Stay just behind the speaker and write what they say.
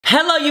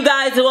Hello you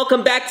guys and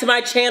welcome back to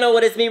my channel.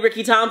 What is me,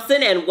 Rickey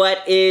Thompson, and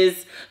what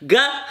is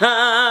God?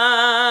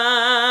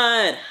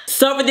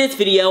 So for this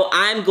video,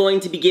 I'm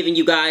going to be giving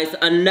you guys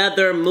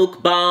another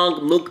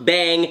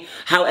mukbang,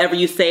 however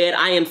you say it.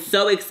 I am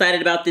so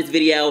excited about this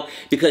video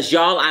because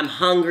y'all, I'm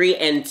hungry,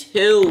 and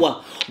two,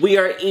 we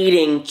are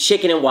eating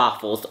chicken and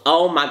waffles.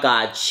 Oh my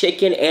God,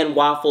 chicken and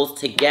waffles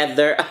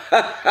together.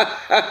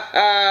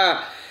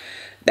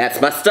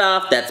 That's my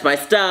stuff, that's my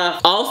stuff.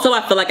 Also,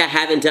 I feel like I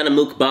haven't done a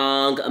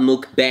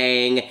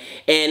mukbang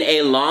in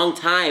a long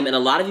time, and a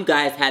lot of you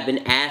guys have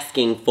been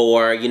asking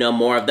for,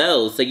 more of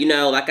those. So,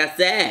 like I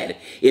said,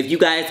 if you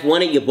guys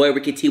want it, your boy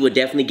Rickey T will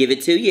definitely give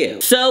it to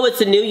you. So,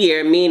 it's a new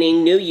year,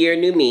 meaning new year,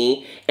 new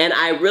me, and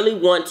I really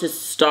want to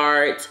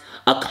start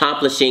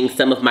accomplishing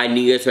some of my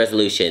New Year's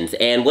resolutions.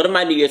 And one of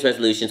my New Year's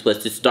resolutions was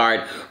to start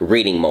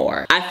reading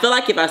more. I feel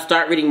like if I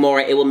start reading more,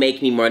 it will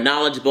make me more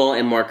knowledgeable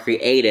and more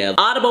creative.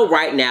 Audible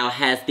right now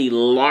has the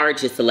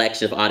largest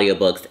selection of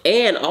audiobooks,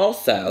 and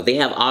also they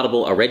have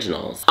Audible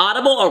Originals.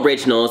 Audible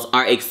Originals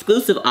are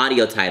exclusive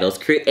audio titles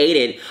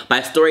created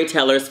by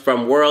storytellers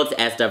from worlds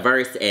as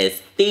diverse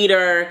as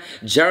theater,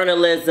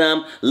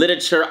 journalism,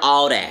 literature,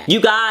 all that. You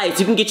guys,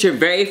 you can get your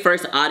very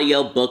first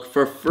audiobook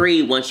for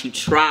free once you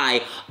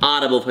try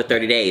Audible for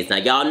 30 days. Now,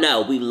 y'all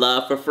know we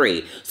love for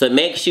free. So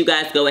make sure you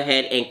guys go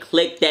ahead and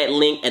click that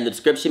link in the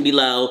description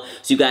below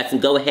so you guys can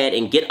go ahead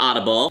and get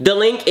Audible. The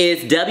link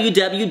is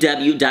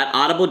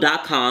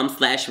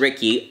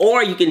www.audible.com/Rickey,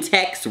 or you can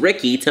text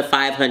Rickey to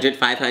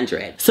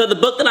 500-500. So the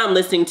book that I'm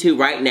listening to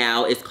right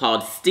now is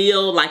called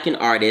Steal Like an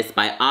Artist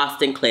by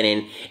Austin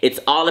Clinton.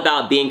 It's all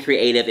about being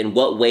creative and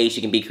what ways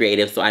you can be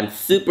creative. So I'm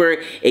super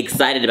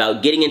excited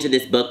about getting into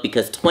this book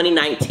because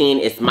 2019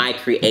 is my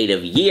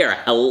creative year.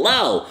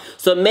 Hello.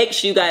 So make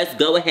sure you guys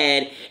go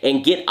ahead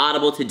and get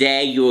Audible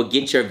today. You will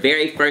get your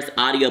very first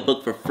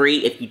audiobook for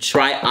free if you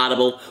try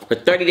Audible for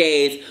 30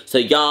 days. So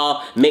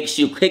y'all, make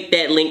sure you click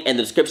that link in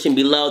the description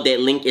below. That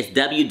link is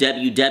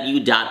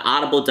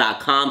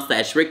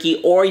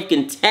www.audible.com/Rickey, or you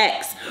can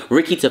text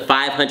Rickey to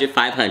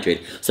 500-500.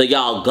 So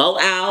y'all, go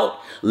out,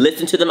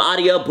 listen to them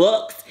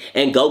audiobooks,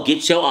 and go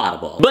get your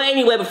Audible. But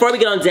anyway, before we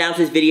get on down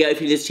to this video,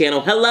 if you're to this channel,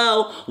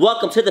 hello,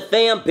 welcome to the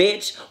fam,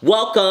 bitch,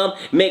 welcome.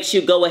 Make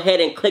sure you go ahead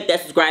and click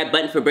that subscribe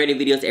button for brand new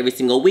videos every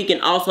single week. And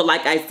also,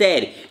 like I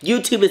said,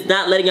 YouTube is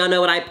not letting y'all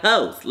know what I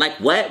post. Like,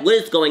 what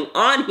is going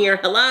on here?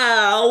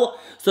 Hello?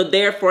 So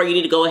therefore, you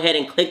need to go ahead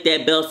and click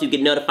that bell so you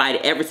get notified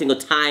every single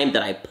time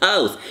that I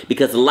post.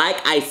 Because like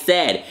I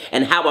said,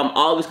 and how I'm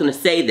always gonna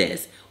say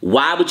this,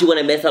 why would you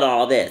wanna miss out on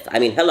all this? I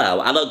mean,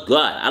 hello, I look good,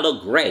 I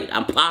look great,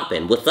 I'm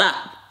popping, what's up?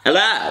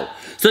 Hello.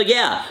 So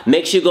yeah,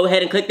 make sure you go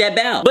ahead and click that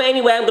bell. But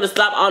anyway, I'm gonna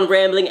stop on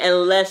rambling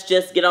and let's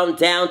just get on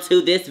down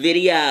to this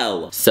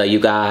video. So you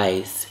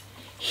guys,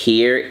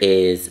 here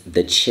is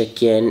the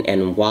chicken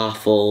and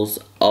waffles.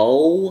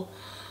 Oh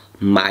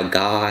my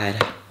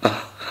God.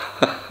 Oh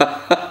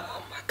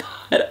my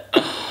God.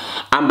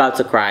 I'm about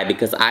to cry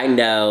because I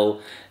know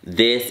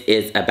this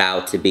is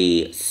about to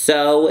be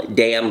so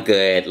damn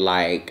good.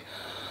 Like,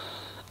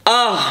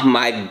 oh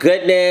my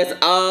goodness,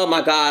 oh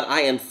my God,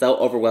 I am so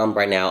overwhelmed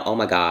right now, oh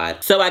my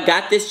God. So I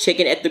got this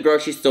chicken at the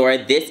grocery store.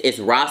 This is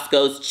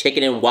Roscoe's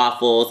Chicken and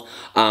Waffles,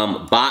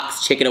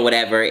 box chicken or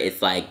whatever.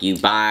 It's like you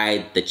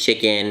buy the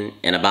chicken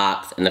in a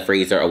box in the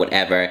freezer or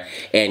whatever,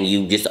 and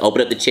you just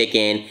open up the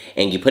chicken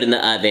and you put it in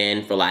the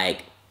oven for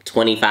like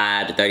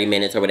 25 to 30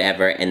 minutes or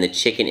whatever, and the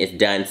chicken is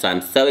done. So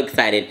I'm so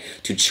excited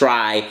to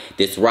try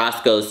this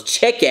Roscoe's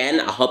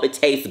chicken. I hope it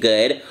tastes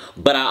good.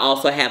 But I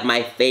also have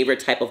my favorite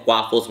type of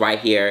waffles right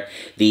here,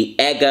 the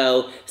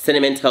Eggo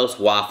Cinnamon Toast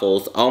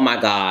Waffles. Oh my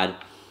God.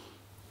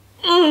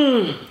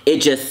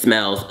 It just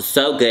smells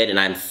so good, and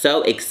I'm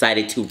so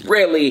excited to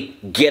really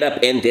get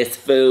up in this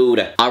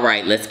food. All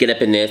right, let's get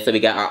up in this. So we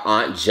got our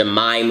Aunt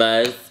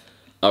Jemima's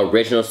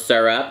original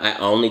syrup. I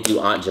only do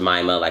Aunt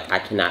Jemima. Like, I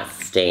cannot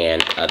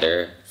stand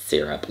other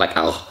syrup. Like,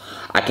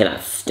 I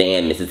cannot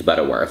stand Mrs.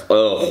 Butterworth.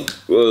 Ugh.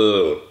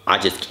 I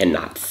just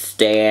cannot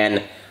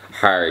stand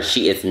her.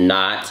 She is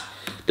not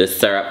the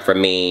syrup for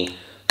me.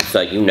 So,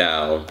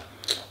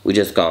 we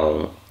just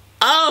gone.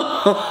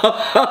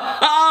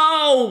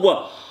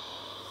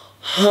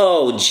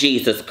 Oh,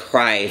 Jesus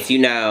Christ.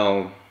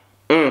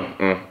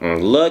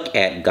 Look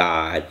at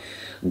God.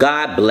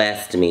 God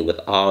blessed me with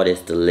all this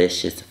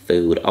delicious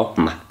food. Oh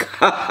my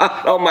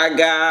God, oh my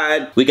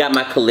God. We got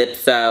my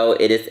Calypso.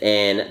 It is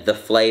in the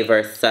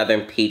flavor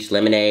Southern Peach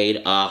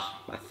Lemonade. Oh,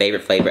 my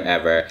favorite flavor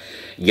ever.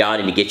 Y'all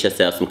need to get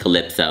yourself some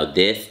Calypso.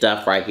 This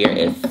stuff right here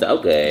is so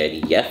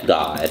good. Yes,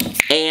 God.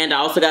 And I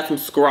also got some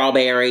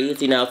strawberries,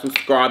 some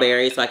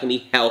strawberries so I can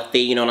be healthy,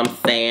 you know what I'm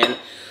saying?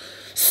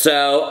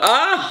 So,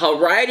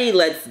 alrighty,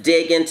 let's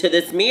dig into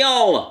this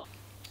meal.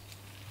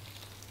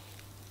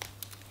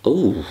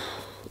 Ooh.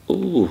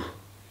 Ooh.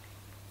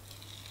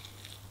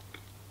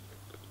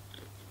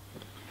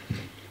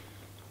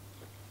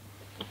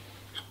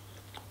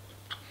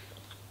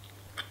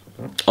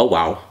 Oh,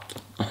 wow.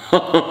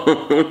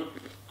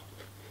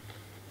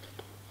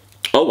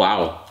 Oh,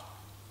 wow.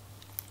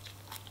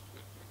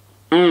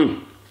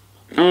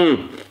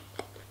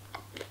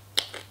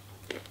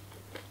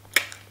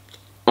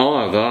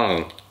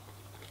 my god.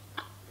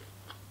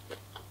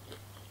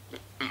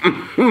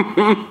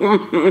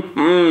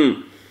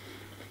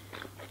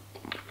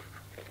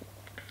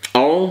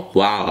 Oh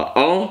wow.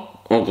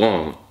 Oh my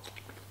god.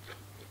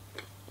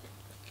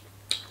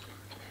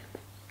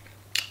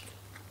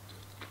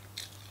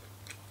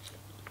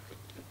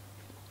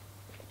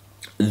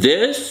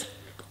 This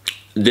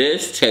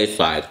tastes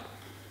like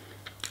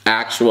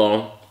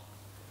actual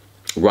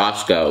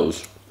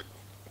Roscoe's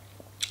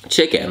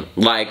chicken.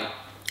 Like,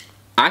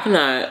 I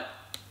cannot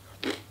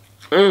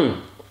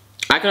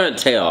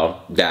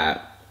tell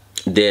that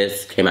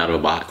this came out of a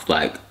box.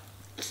 Like,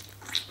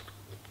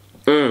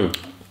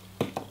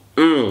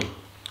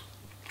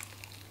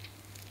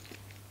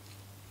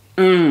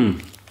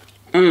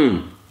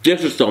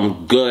 this is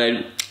some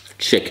good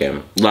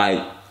chicken.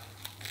 Like,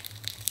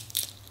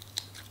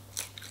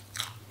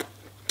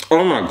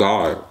 oh my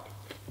god.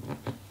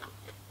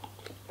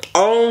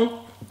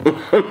 Oh,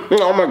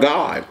 oh my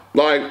god.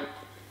 Like,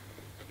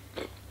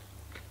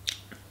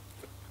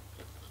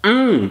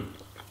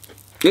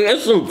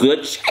 it's some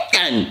good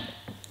chicken.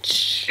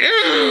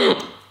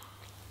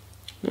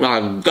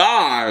 My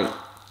god.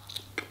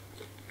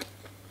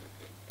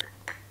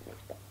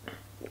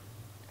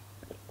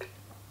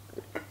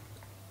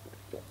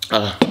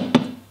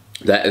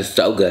 That is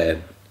so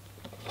good.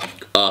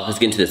 Let's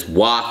get into this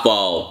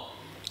waffle.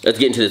 Let's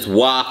get into this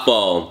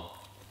waffle.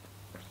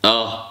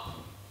 Oh.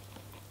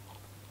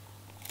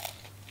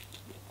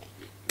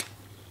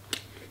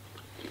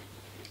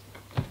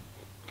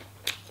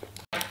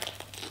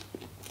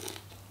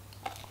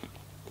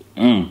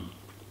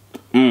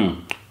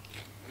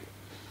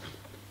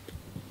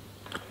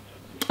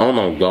 Oh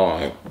my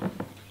god.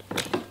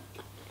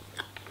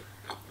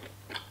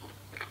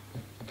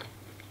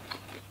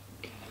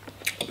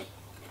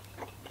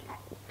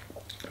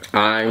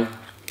 I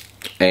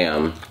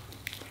am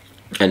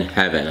in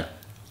heaven.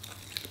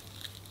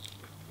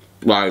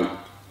 Like,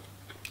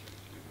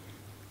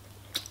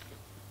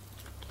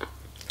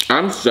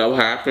 I'm so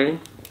happy.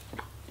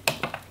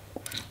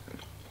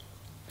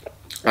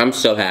 I'm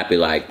so happy.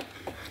 Like,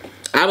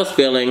 I was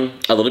feeling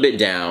a little bit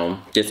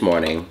down this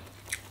morning,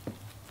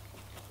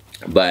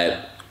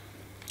 but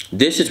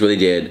this just really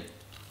did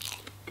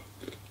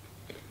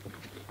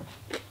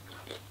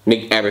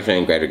make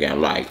everything great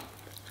again. Like,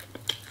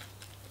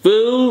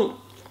 food,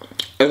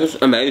 it was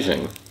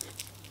amazing.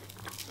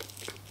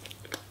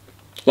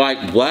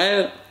 Like,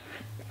 what?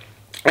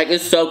 Like,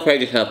 it's so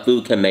crazy how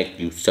food can make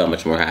you so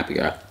much more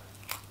happier.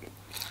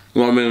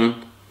 You know what I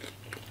mean?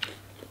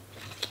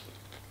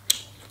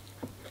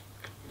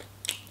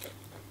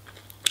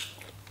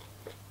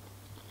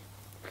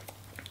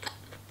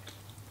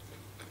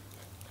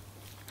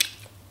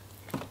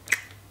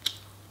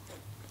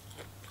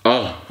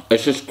 Oh,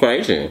 it's just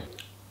crazy.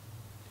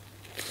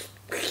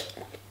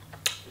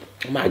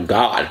 Oh my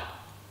god.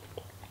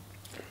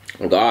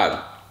 Oh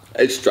god.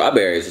 It's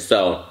strawberries,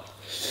 so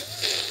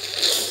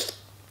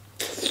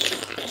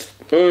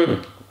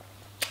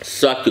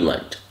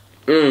succulent.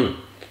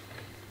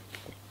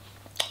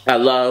 I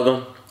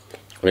love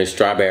when it's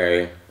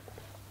strawberry.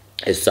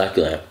 It's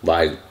succulent.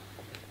 Like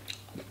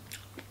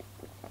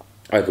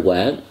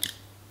what?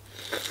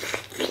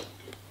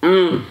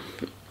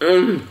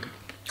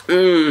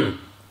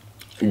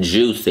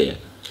 Juicy.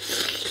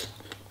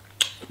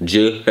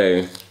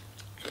 Juicy.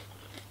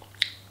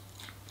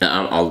 And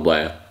I'm all the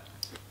way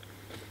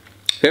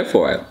here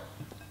for it.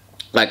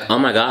 Like, oh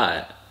my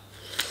god.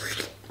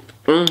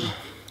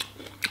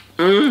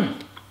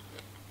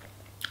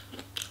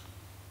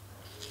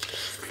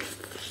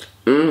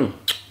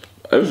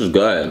 This is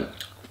good.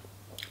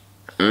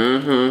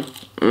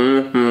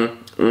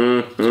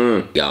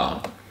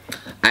 Y'all,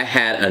 I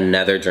had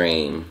another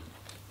dream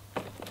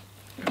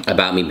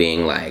about me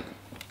being like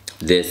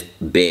this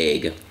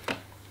big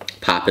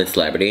poppin'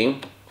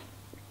 celebrity,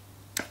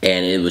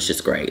 and it was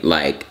just great.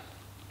 Like,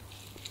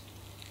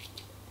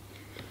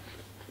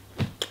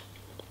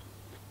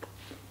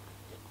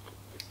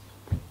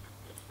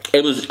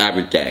 it was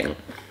everything.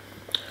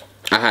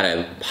 I had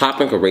a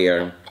poppin'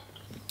 career.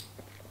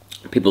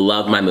 People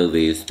love my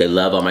movies. They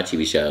love all my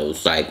TV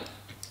shows. Like,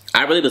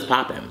 I really was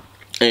poppin'.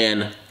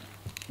 And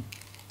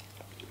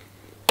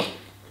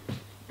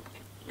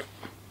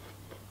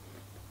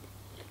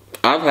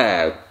I've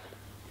had,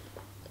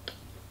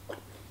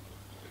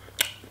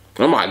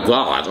 oh my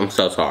god, I'm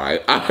so sorry.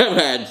 I've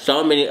had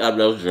so many of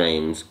those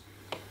dreams.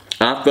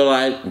 I feel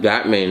like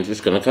that means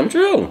it's gonna come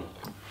true.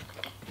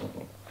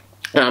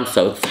 And I'm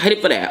so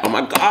excited for that. Oh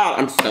my god,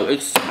 I'm so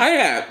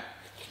excited.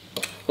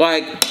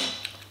 Like,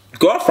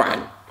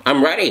 girlfriend,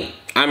 I'm ready.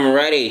 I'm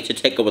ready to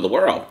take over the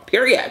world.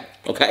 Period.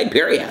 Okay,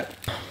 period.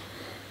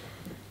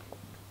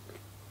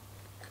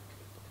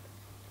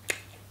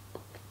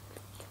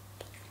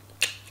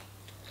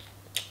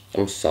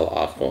 I'm so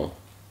awful.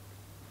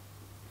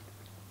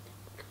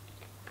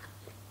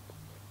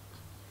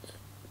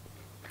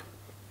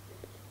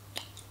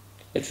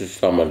 It's just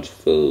so much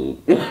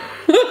food.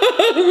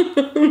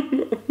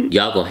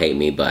 Y'all gonna hate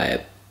me,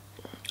 but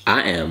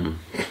I am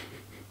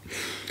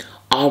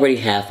already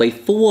halfway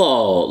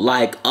full.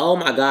 Like, oh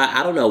my God,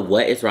 I don't know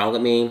what is wrong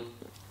with me,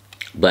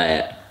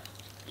 but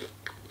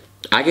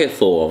I get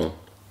full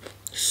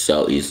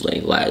so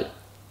easily. Like,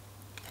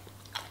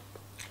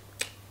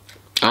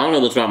 I don't know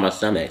what's wrong with my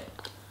stomach.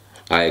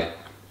 Like,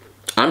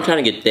 I'm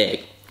trying to get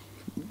thick.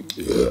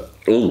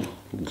 Ooh,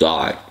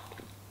 God.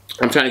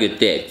 I'm trying to get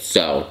thick,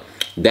 so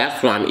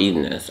that's why I'm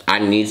eating this. I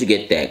need to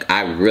get thick.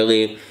 I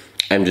really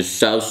am just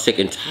so sick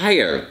and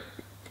tired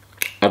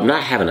of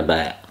not having a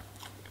butt.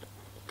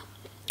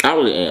 I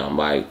really am.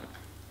 Like,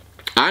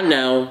 I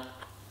know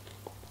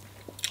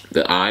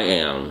that I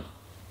am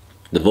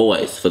the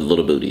voice for the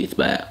little booties,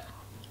 but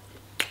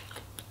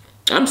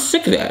I'm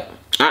sick of that.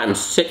 I am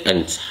sick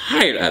and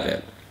tired of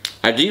it.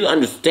 I do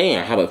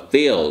understand how it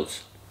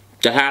feels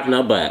to have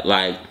no butt.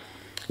 Like,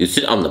 you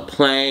sit on the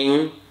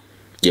plane,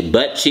 your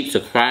butt cheeks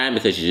are crying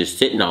because you're just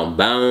sitting on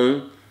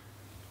bone.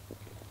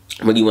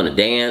 When you want to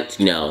dance,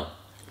 you know,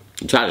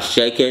 you try to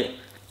shake it,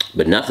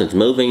 but nothing's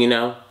moving, you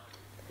know.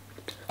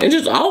 It's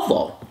just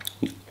awful.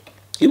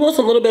 You want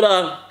some little bit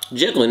of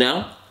jiggle, you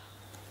know.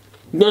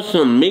 You want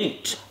some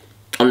meat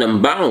on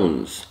them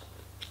bones.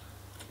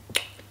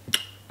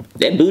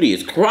 That booty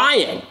is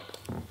crying.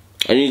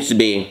 It needs to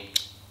be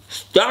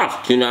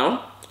stuffed, you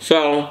know.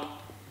 So,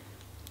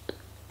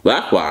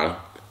 that's why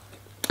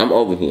I'm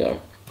over here.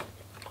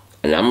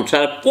 And I'm gonna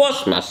try to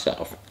force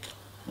myself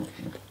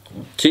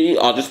to eat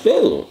all this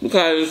food.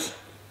 Because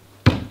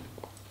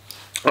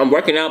I'm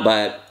working out,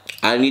 but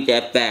I need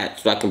that fat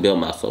so I can build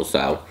muscle.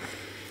 So,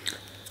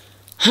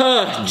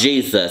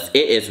 Jesus,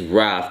 it is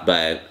rough,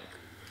 but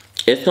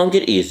it's gonna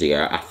get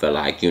easier, I feel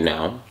like, you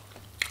know.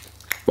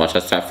 Once I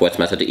start forcing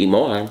myself to eat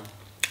more.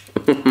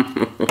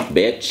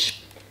 Bitch.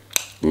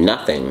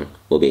 Nothing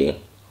will be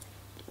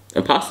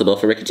impossible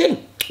for Rickey G.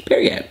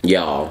 Period.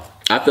 Y'all,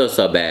 I feel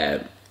so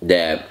bad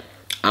that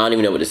I don't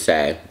even know what to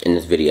say in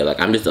this video. Like,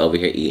 I'm just over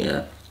here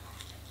eating.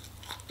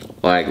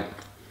 Like,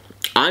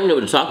 I don't even know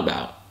what to talk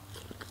about.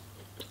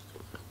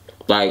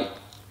 Like,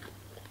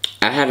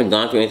 I haven't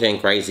gone through anything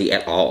crazy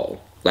at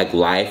all. Like,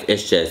 life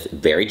is just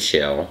very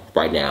chill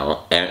right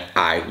now, and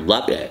I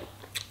love it.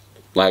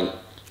 Like,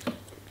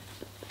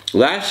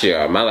 last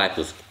year, my life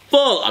was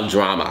full of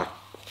drama.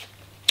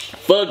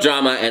 Full of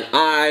drama, and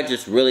I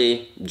just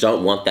really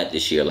don't want that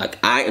this year. Like,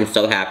 I am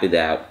so happy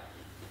that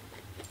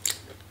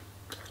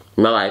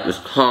my life is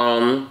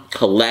calm,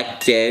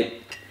 collected.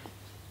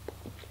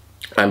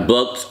 I'm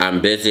booked,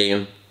 I'm busy.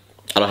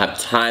 I don't have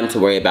time to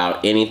worry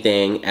about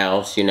anything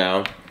else, you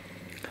know.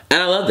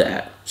 And I love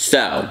that.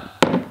 So,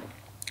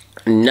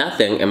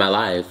 nothing in my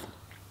life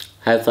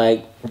has,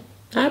 like,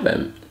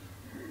 happened.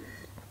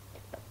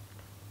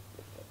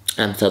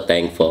 I'm so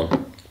thankful.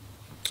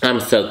 I'm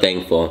so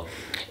thankful.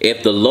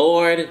 If the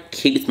Lord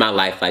keeps my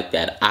life like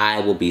that,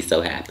 I will be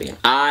so happy.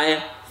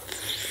 I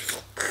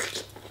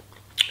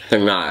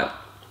cannot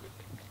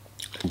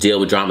deal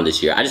with drama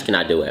this year. I just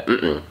cannot do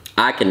it.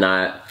 I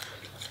cannot.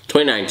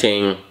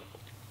 2019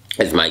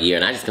 is my year,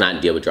 and I just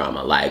cannot deal with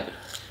drama. Like,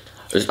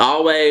 there's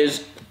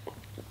always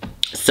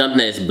something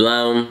that's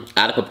blown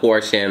out of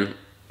proportion.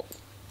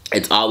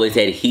 It's always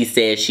that he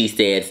said, she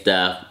said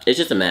stuff. It's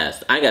just a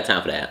mess. I ain't got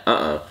time for that.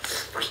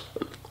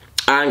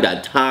 I ain't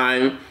got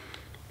time.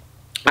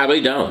 I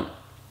really don't.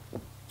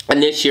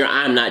 And this year,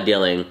 I'm not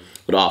dealing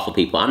with awful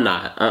people. I'm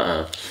not.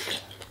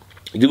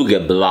 You will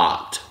get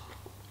blocked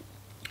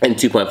in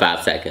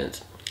 2.5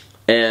 seconds.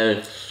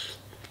 And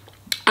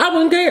I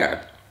wouldn't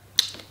care.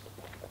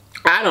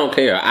 I don't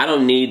care. I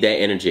don't need that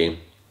energy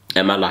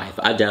in my life.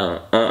 I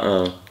don't.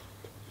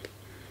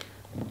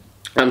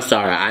 I'm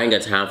sorry. I ain't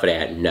got time for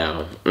that.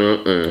 No.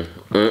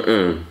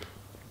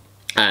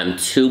 I am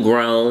too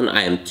grown.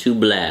 I am too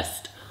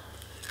blessed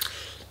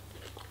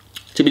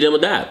to be dealing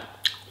with that.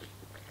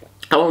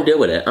 I won't deal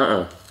with it.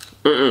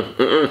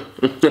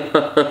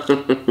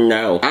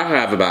 No. I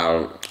have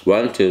about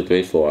 1, 2,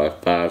 3, 4,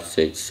 5,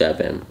 6,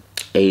 7,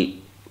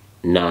 8,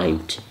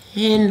 9,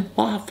 10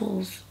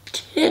 waffles.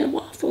 10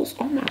 waffles.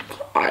 Oh my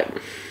God.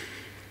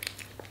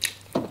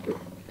 I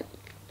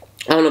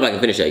don't know if I can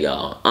finish that,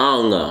 y'all. I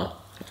don't know.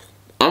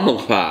 I'm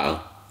gonna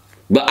cry.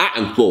 But I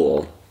am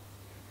full.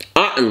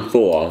 I am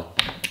full.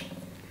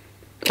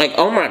 Like,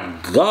 oh my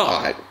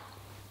God.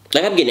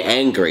 Like, I'm getting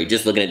angry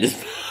just looking at this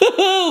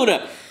food.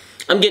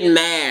 I'm getting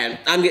mad.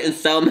 I'm getting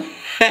so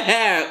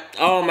mad.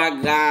 Oh my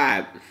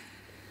God.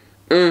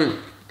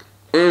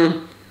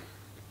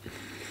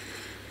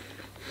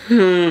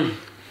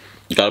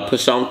 Gotta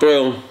push on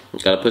through.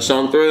 Gotta push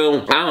on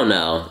through. I don't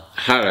know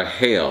how the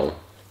hell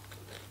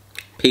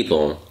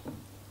people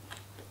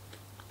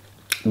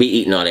be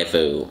eating all that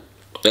food.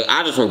 Like,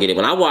 I just don't get it.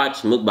 When I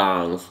watch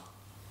mukbangs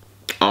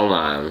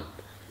online,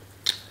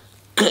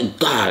 good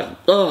God,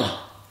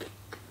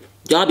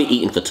 y'all be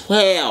eating for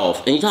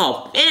 12 and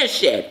y'all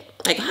finish it.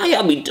 Like, how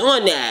y'all be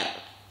doing that?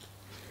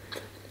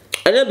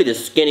 And they'll be the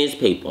skinniest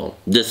people.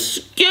 The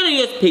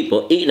skinniest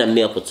people eating a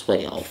meal for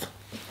 12.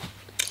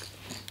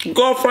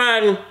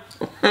 Girlfriend,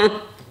 I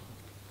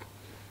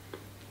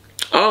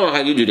don't know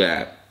how you do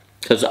that.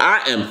 Because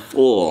I am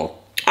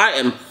full. I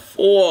am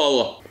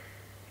full.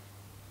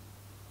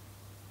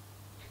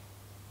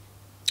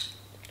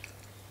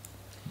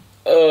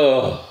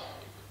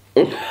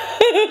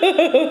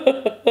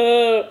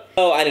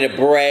 Oh, I need a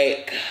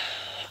break.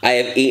 I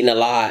have eaten a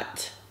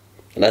lot.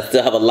 And I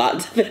still have a lot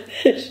to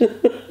finish.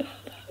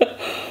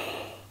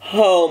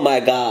 Oh my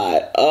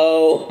God.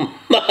 Oh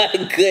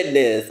my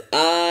goodness.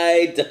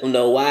 I don't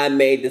know why I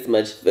made this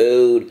much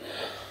food.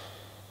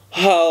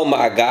 Oh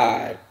my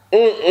God.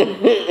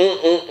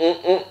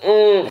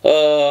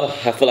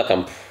 Oh, I feel like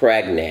I'm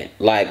pregnant.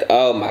 Like,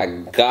 oh my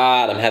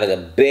God, I'm having a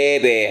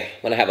baby.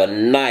 I'm gonna have a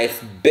nice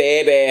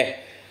baby.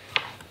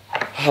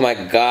 Oh my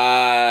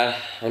God.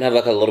 I'm gonna have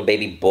like a little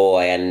baby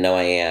boy. I know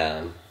I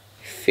am.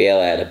 I feel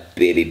like a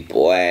baby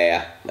boy.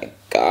 Oh my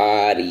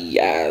God,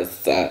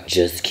 yes.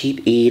 Just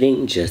keep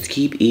eating, just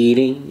keep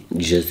eating,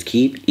 just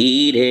keep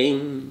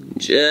eating,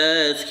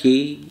 just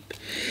keep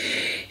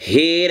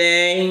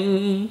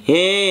eating,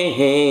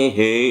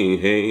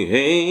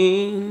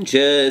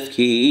 just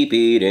keep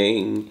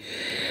eating.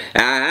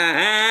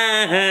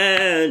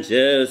 I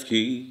just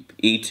keep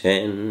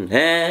eating.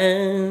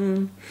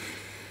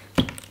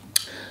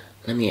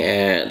 Let me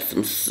add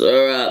some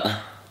syrup.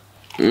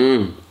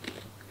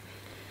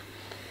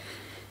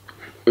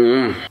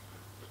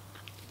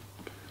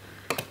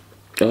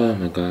 Oh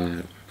my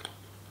God.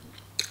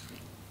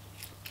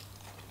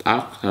 I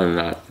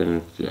cannot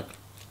finish it.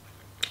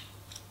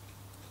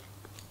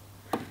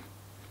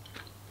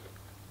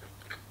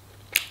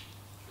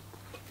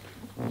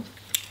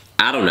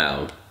 I don't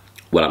know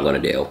what I'm gonna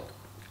do.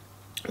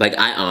 Like,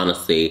 I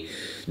honestly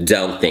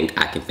don't think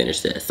I can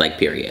finish this, like,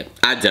 period.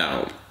 I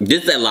don't.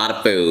 This is a lot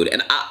of food,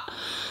 and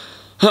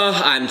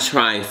I'm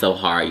trying so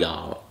hard,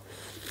 y'all.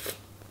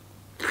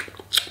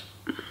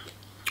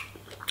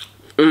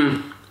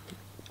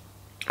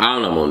 I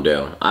don't know what I'm gonna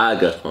do. I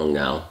just don't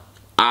know.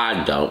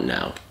 I don't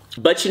know.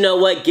 But you know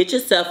what? Get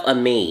yourself a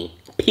me.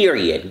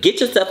 Period.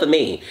 Get yourself a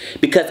me.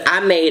 Because I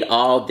made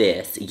all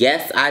this.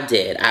 Yes, I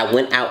did. I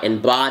went out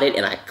and bought it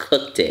and I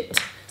cooked it.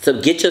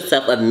 So get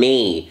yourself a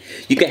me.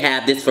 You can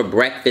have this for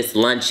breakfast,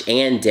 lunch,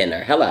 and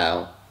dinner.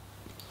 Hello.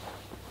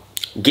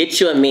 Get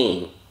you a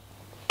me.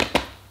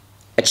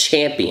 A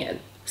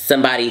champion.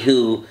 Somebody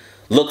who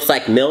looks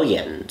like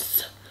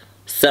millions.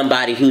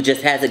 Somebody who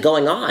just has it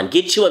going on.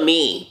 Get you a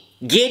me.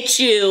 Get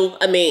you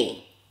a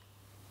me.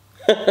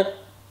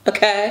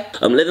 Okay?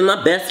 I'm living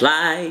my best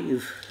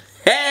life.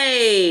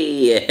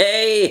 Hey,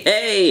 hey,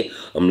 hey.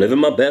 I'm living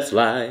my best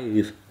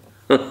life.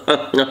 Hey.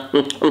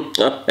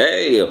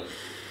 Oh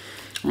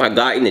my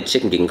God, eating the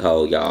chicken getting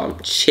cold, y'all.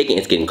 Chicken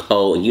is getting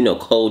cold, and you know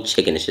cold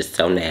chicken is just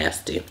so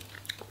nasty.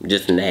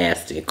 Just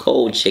nasty.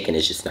 Cold chicken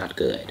is just not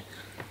good.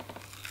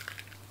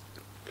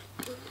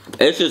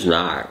 It's just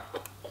not.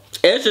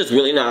 It's just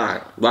really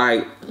not.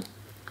 Like,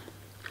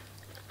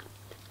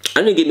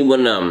 I need to get me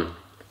one of them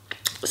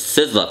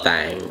sizzler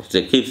things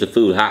that keeps the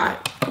food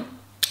hot.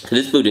 Cause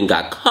this food done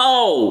got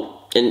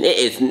cold and it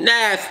is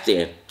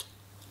nasty.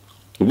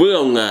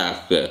 Real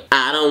nasty.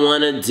 I don't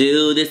wanna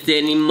do this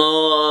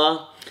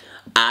anymore.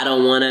 I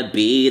don't wanna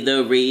be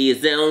the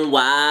reason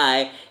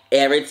why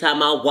every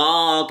time I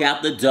walk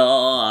out the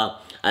door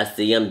I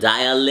see him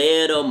die a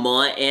little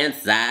more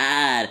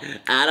inside.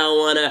 I don't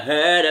wanna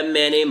hurt him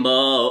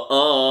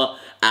anymore.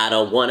 I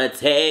don't wanna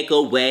take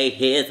away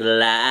his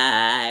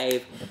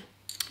life.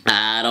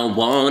 I don't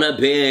wanna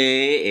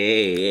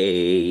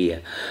be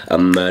a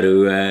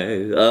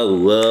murderer. Oh,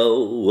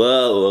 whoa,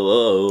 whoa,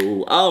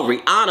 whoa. Oh,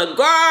 Rihanna,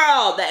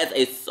 girl, that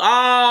is a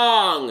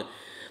song.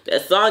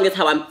 That song is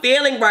how I'm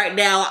feeling right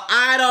now.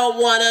 I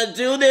don't wanna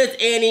do this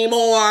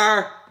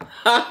anymore.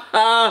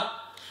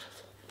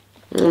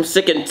 I'm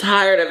sick and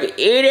tired of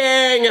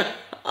eating.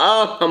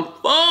 Oh, I'm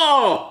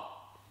full.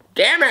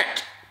 Damn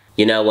it.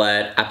 You know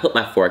what? I put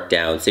my fork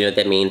down. So you know what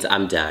that means?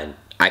 I'm done.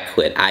 I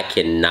quit. I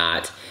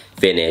cannot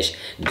finish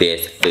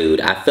this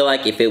food. I feel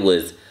like if it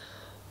was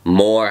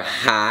more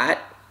hot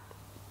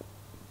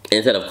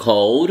instead of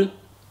cold,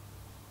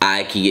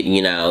 I could,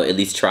 you know, at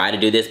least try to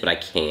do this, but I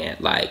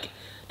can't. Like,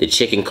 the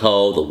chicken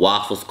cold, the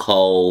waffles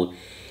cold.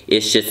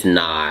 It's just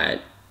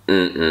not.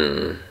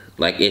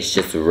 Like, it's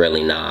just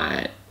really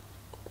not.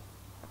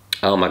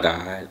 Oh my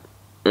God.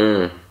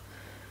 I'm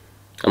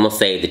gonna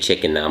save the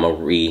chicken now. I'm gonna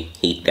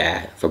reheat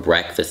that for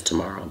breakfast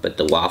tomorrow. But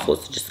the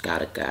waffles just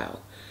gotta go.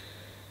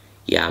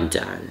 Yeah, I'm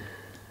done.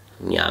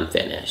 Yeah, I'm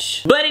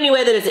finished. But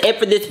anyway, that is it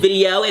for this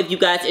video. If you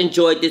guys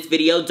enjoyed this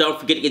video, don't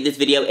forget to give this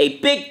video a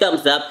big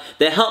thumbs up.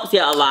 That helps you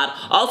out a lot.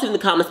 Also in the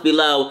comments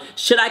below,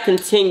 should I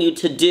continue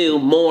to do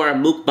more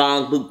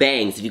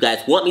mukbangs? If you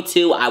guys want me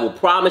to, I will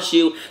promise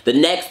you the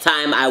next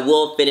time I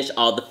will finish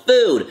all the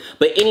food.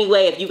 But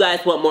anyway, if you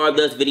guys want more of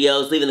those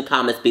videos, leave in the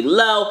comments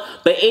below.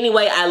 But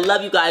anyway, I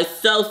love you guys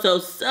so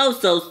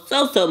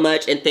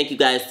much. And thank you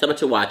guys so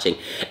much for watching.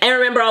 And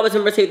remember, always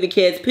remember to save the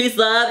kids. Peace,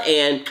 love,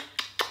 and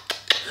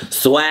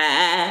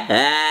swag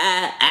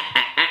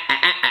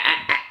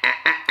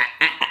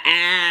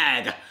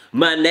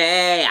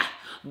money.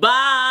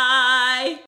 Bye.